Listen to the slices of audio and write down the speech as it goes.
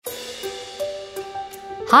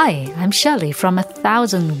Hi, I'm Shirley from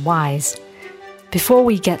 1000 Whys. Before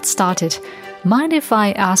we get started, mind if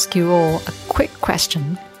I ask you all a quick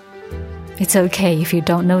question? It's okay if you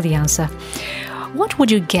don't know the answer. What would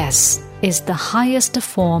you guess is the highest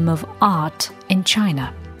form of art in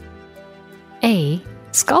China? A.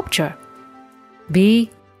 Sculpture.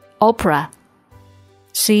 B. Opera.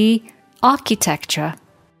 C. Architecture.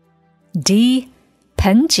 D.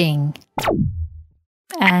 Penjing.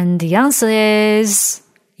 And the answer is,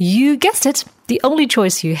 you guessed it, the only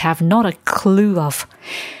choice you have not a clue of.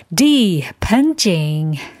 D.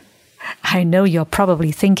 Penjing. I know you're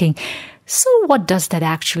probably thinking, so what does that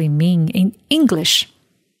actually mean in English?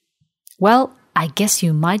 Well, I guess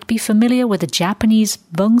you might be familiar with the Japanese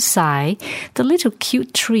bonsai, the little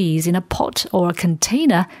cute trees in a pot or a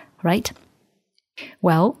container, right?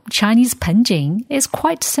 Well, Chinese penjing is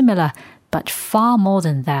quite similar, but far more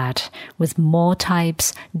than that, with more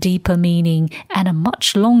types, deeper meaning, and a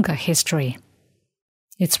much longer history.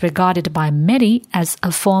 It's regarded by many as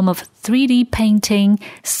a form of 3D painting,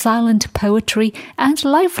 silent poetry, and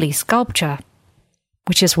lively sculpture,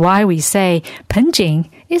 which is why we say penjing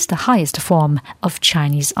is the highest form of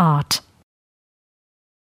Chinese art.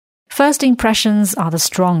 First impressions are the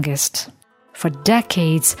strongest. For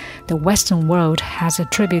decades, the Western world has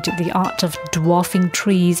attributed the art of dwarfing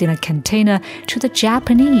trees in a container to the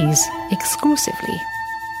Japanese exclusively.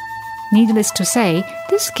 Needless to say,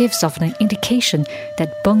 this gives off an indication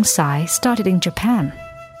that bonsai started in Japan.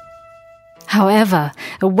 However,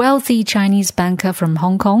 a wealthy Chinese banker from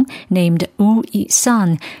Hong Kong named Wu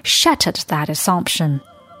Yi-san shattered that assumption.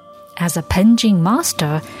 As a penjing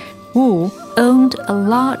master, Wu owned a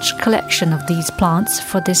large collection of these plants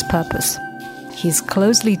for this purpose. He's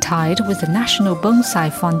closely tied with the National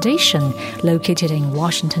Bonsai Foundation, located in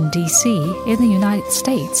Washington, D.C., in the United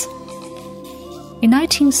States. In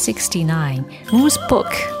 1969, Wu's book,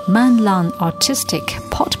 Manlan Artistic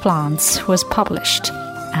Pot Plants, was published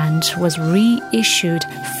and was reissued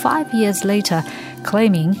 5 years later,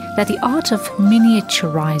 claiming that the art of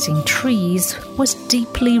miniaturizing trees was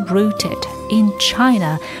deeply rooted in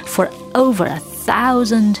China for over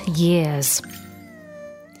 1,000 years.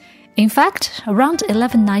 In fact, around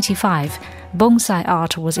 1195, bonsai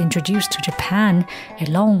art was introduced to Japan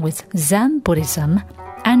along with Zen Buddhism,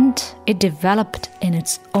 and it developed in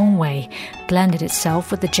its own way, blended itself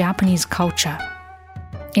with the Japanese culture.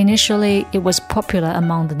 Initially, it was popular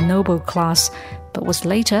among the noble class, but was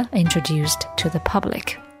later introduced to the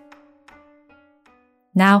public.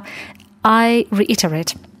 Now, I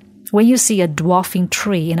reiterate, when you see a dwarfing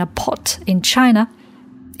tree in a pot in China,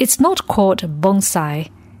 it's not called bonsai.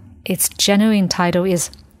 Its genuine title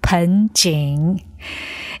is penjing.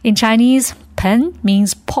 In Chinese, pen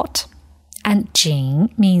means pot, and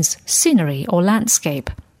jing means scenery or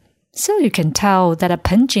landscape. So you can tell that a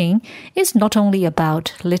penjing is not only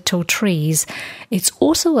about little trees, it's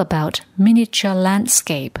also about miniature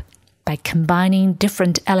landscape by combining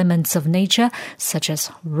different elements of nature such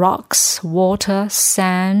as rocks, water,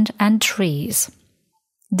 sand, and trees.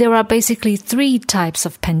 There are basically 3 types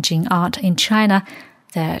of penjing art in China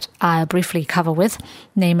that I'll briefly cover with,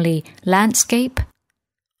 namely landscape,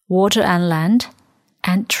 water and land,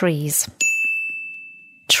 and trees.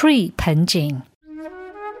 Tree penjing.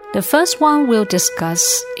 The first one we'll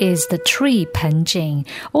discuss is the tree penjing,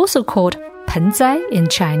 also called penzai in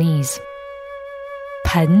Chinese.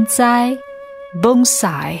 Penzai,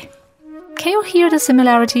 bonsai. Can you hear the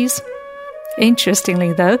similarities?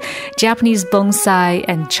 Interestingly though, Japanese bonsai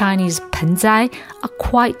and Chinese penzai are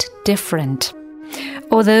quite different.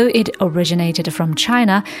 Although it originated from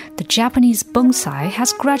China, the Japanese bonsai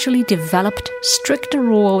has gradually developed stricter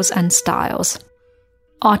rules and styles.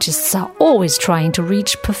 Artists are always trying to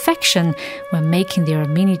reach perfection when making their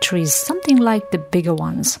mini trees something like the bigger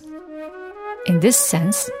ones. In this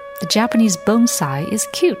sense, the Japanese bonsai is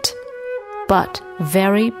cute, but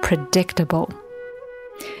very predictable.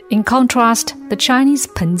 In contrast, the Chinese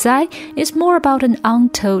penzai is more about an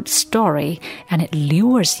untold story, and it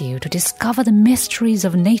lures you to discover the mysteries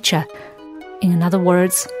of nature. In other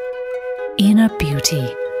words, inner beauty.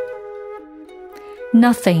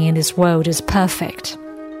 Nothing in this world is perfect,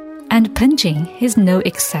 and penjing is no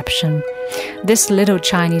exception. This little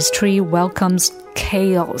Chinese tree welcomes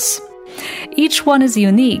chaos. Each one is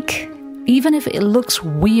unique, even if it looks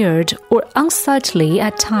weird or unsightly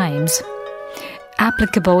at times.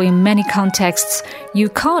 Applicable in many contexts, you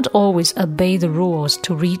can't always obey the rules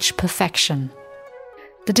to reach perfection.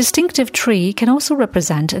 The distinctive tree can also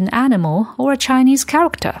represent an animal or a Chinese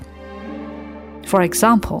character. For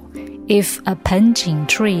example, if a penjing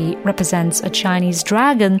tree represents a Chinese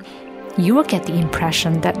dragon, you will get the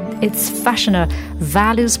impression that its fashioner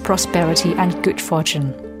values prosperity and good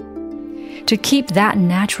fortune. To keep that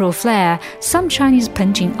natural flair, some Chinese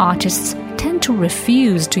penjing artists tend to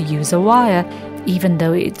refuse to use a wire, even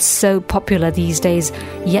though it's so popular these days,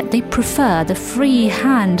 yet they prefer the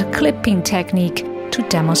free-hand clipping technique to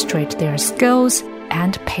demonstrate their skills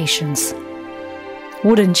and patience.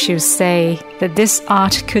 Wouldn't you say that this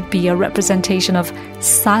art could be a representation of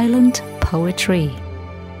silent poetry?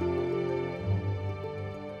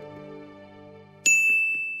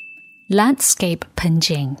 Landscape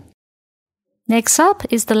penjing. Next up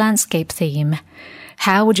is the landscape theme.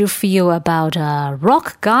 How would you feel about a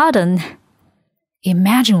rock garden?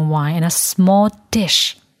 Imagine one in a small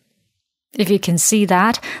dish. If you can see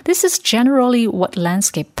that, this is generally what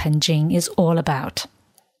landscape penjing is all about.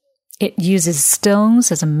 It uses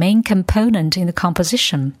stones as a main component in the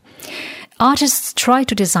composition. Artists try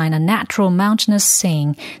to design a natural mountainous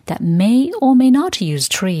scene that may or may not use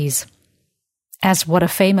trees. As what a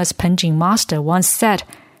famous penjing master once said,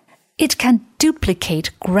 it can duplicate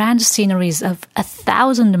grand sceneries of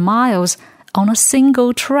 1,000 miles on a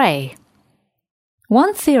single tray.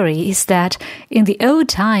 One theory is that in the old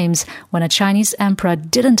times, when a Chinese emperor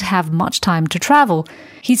didn't have much time to travel,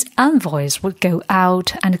 his envoys would go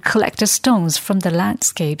out and collect the stones from the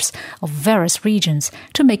landscapes of various regions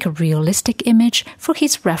to make a realistic image for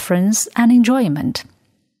his reference and enjoyment.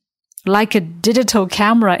 Like a digital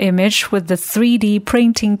camera image with the 3D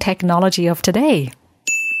printing technology of today.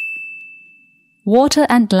 Water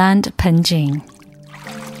and land penjing.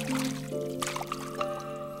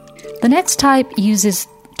 The next type uses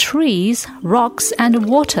trees, rocks, and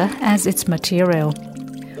water as its material.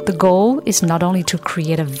 The goal is not only to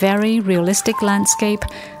create a very realistic landscape,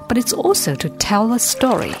 but it's also to tell a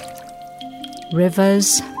story.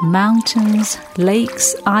 Rivers, mountains,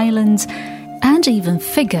 lakes, islands, and even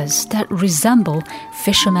figures that resemble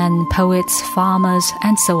fishermen, poets, farmers,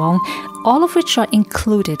 and so on, all of which are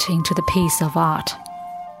included into the piece of art.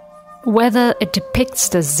 Whether it depicts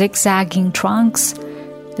the zigzagging trunks,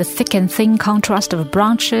 the thick and thin contrast of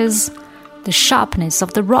branches, the sharpness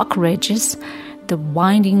of the rock ridges, the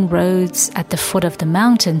winding roads at the foot of the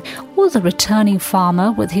mountain, or the returning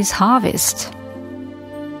farmer with his harvest.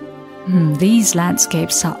 These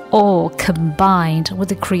landscapes are all combined with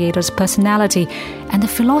the creator's personality and the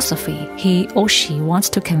philosophy he or she wants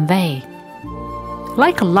to convey.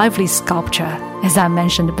 Like a lively sculpture, as I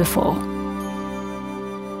mentioned before.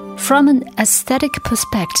 From an aesthetic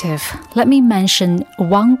perspective, let me mention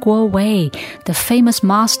Wang Guowei, the famous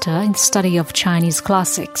master in the study of Chinese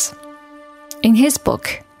classics. In his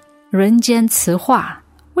book, 人间词话,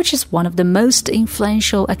 which is one of the most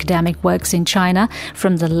influential academic works in China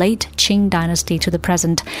from the late Qing dynasty to the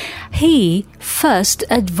present, he first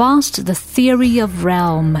advanced the theory of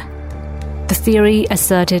realm. The theory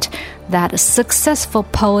asserted that a successful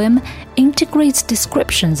poem integrates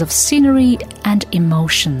descriptions of scenery and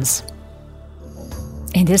emotions.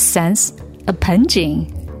 In this sense, a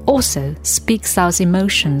penjing also speaks out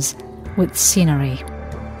emotions with scenery.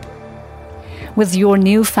 With your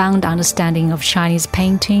newfound understanding of Chinese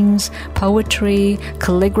paintings, poetry,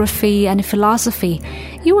 calligraphy, and philosophy,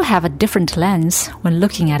 you will have a different lens when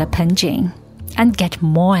looking at a penjing, and get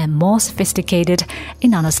more and more sophisticated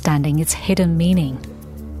in understanding its hidden meaning.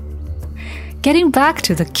 Getting back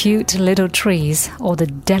to the cute little trees or the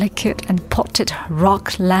delicate and potted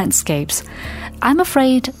rock landscapes, I'm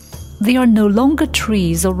afraid they are no longer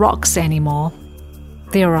trees or rocks anymore.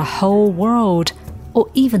 They are a whole world, or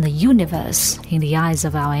even the universe in the eyes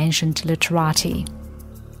of our ancient literati.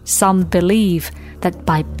 Some believe that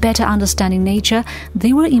by better understanding nature,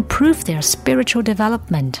 they will improve their spiritual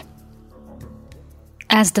development.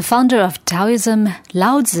 As the founder of Taoism,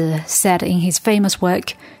 Lao Tzu, said in his famous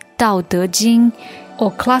work, Dao De Jing,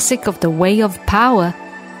 or Classic of the Way of Power,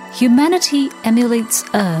 humanity emulates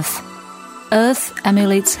earth. Earth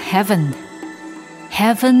emulates heaven.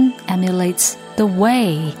 Heaven emulates the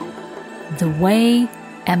way. The way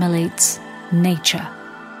emulates nature.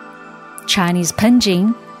 Chinese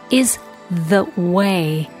penjing is the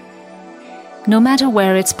way. No matter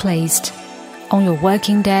where it's placed, on your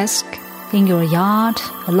working desk, in your yard,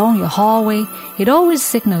 along your hallway, it always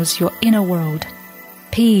signals your inner world.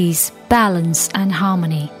 Peace, balance, and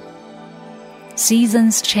harmony.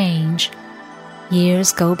 Seasons change.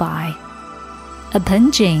 Years go by. A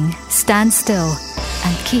penjing stands still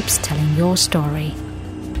and keeps telling your story.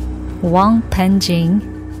 One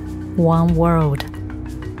penjing, one world.